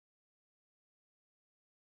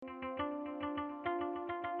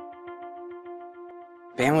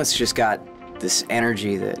Bandwidth's just got this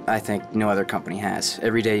energy that I think no other company has.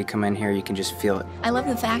 Every day you come in here, you can just feel it. I love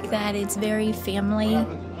the fact that it's very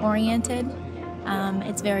family-oriented.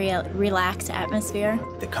 It's very relaxed atmosphere.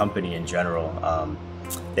 The company in general,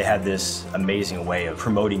 they have this amazing way of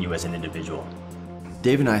promoting you as an individual.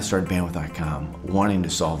 Dave and I started Bandwidth.com wanting to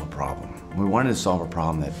solve a problem. We wanted to solve a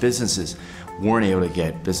problem that businesses weren't able to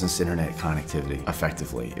get business internet connectivity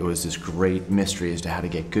effectively. It was this great mystery as to how to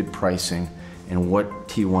get good pricing and what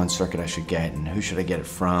T1 circuit I should get and who should I get it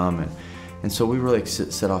from. And so we really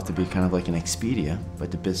set off to be kind of like an Expedia, but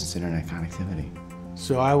the business internet connectivity.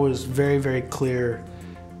 So I was very, very clear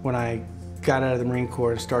when I got out of the Marine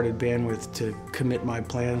Corps and started Bandwidth to commit my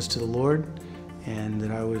plans to the Lord and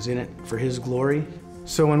that I was in it for His glory.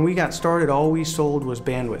 So when we got started, all we sold was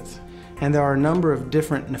bandwidth. And there are a number of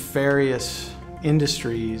different nefarious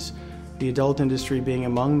industries, the adult industry being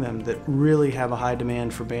among them, that really have a high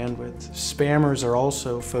demand for bandwidth. Spammers are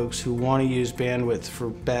also folks who want to use bandwidth for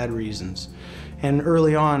bad reasons. And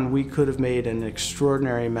early on, we could have made an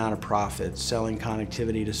extraordinary amount of profit selling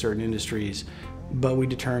connectivity to certain industries, but we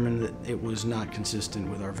determined that it was not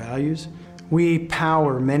consistent with our values. We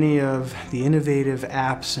power many of the innovative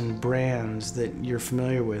apps and brands that you're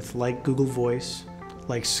familiar with, like Google Voice,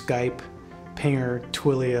 like Skype, Pinger,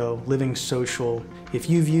 Twilio, Living Social. If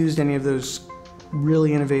you've used any of those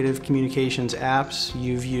really innovative communications apps,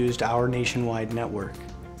 you've used our nationwide network.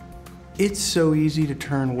 It's so easy to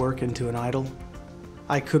turn work into an idol.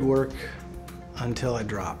 I could work until I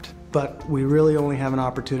dropped. But we really only have an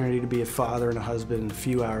opportunity to be a father and a husband a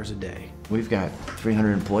few hours a day. We've got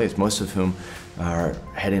 300 employees, most of whom are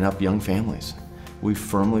heading up young families. We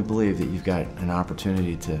firmly believe that you've got an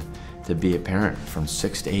opportunity to be a parent from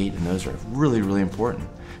 6 to 8, and those are really, really important.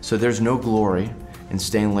 So there's no glory in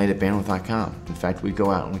staying late at Bandwidth.com. In fact, we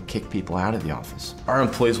go out and we kick people out of the office. Our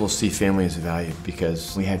employees will see family as a value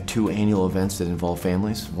because we have 2 annual events that involve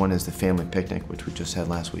families. One is the family picnic, which we just had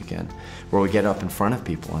last weekend, where we get up in front of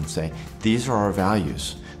people and say, these are our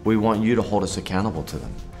values. We want you to hold us accountable to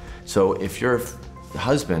them. So if your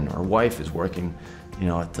husband or wife is working,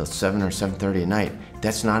 until 7 or 7:30 at night,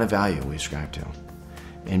 that's not a value we ascribe to.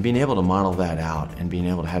 And being able to model that out and being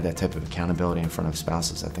able to have that type of accountability in front of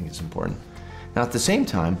spouses, I think is important. Now at the same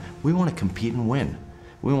time, we want to compete and win.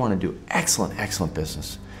 We want to do excellent, excellent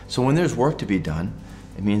business. So when there's work to be done,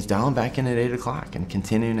 it means dialing back in at 8 o'clock and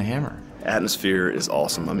continuing to hammer. Atmosphere is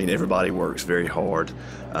awesome. I mean, everybody works very hard,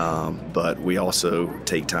 but we also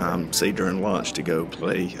take time, say during lunch, to go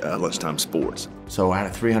play lunchtime sports. So out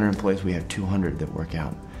of 300 employees, we have 200 that work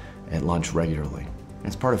out at lunch regularly. And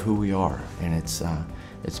it's part of who we are, and it's a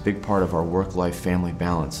big part of our work-life family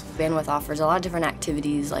balance. Bandwidth offers a lot of different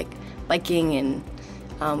activities like biking, and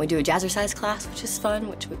we do a jazzercise class, which is fun,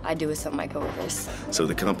 which I do with some of my coworkers. So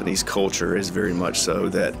the company's culture is very much so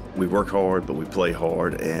that we work hard, but we play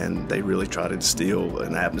hard, and they really try to instill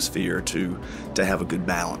an atmosphere to have a good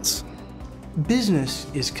balance. Business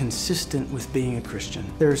is consistent with being a Christian.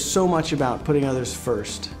 There's so much about putting others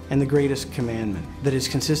first and the greatest commandment that is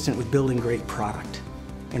consistent with building great product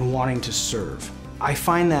and wanting to serve. I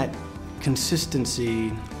find that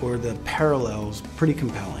consistency or the parallels pretty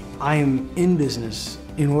compelling. I am in business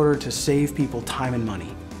in order to save people time and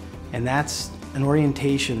money, and that's an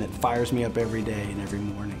orientation that fires me up every day and every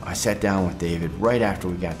morning. I sat down with David right after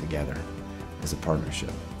we got together as a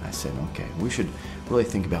partnership. I said, okay, we should really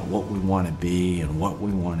think about what we want to be and what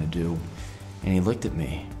we want to do. And he looked at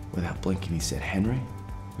me without blinking. He said, Henry,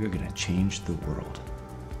 we're going to change the world.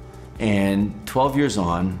 And 12 years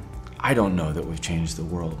on, I don't know that we've changed the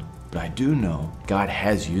world, but I do know God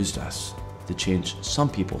has used us to change some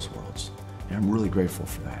people's worlds. And I'm really grateful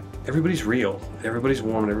for that. Everybody's real, everybody's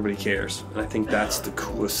warm, and everybody cares. And I think that's the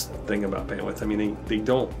coolest thing about Bandwidth. I mean,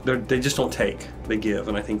 they just don't take, they give,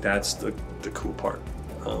 and I think that's the cool part.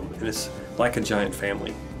 And it's like a giant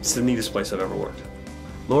family. It's the neatest place I've ever worked.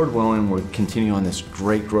 Lord willing, we'll continue on this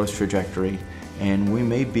great growth trajectory, and we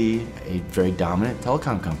may be a very dominant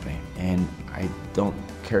telecom company. And I don't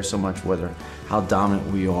care so much how dominant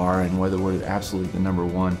we are and whether we're absolutely the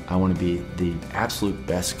 #1. I want to be the absolute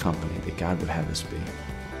best company that God would have us be.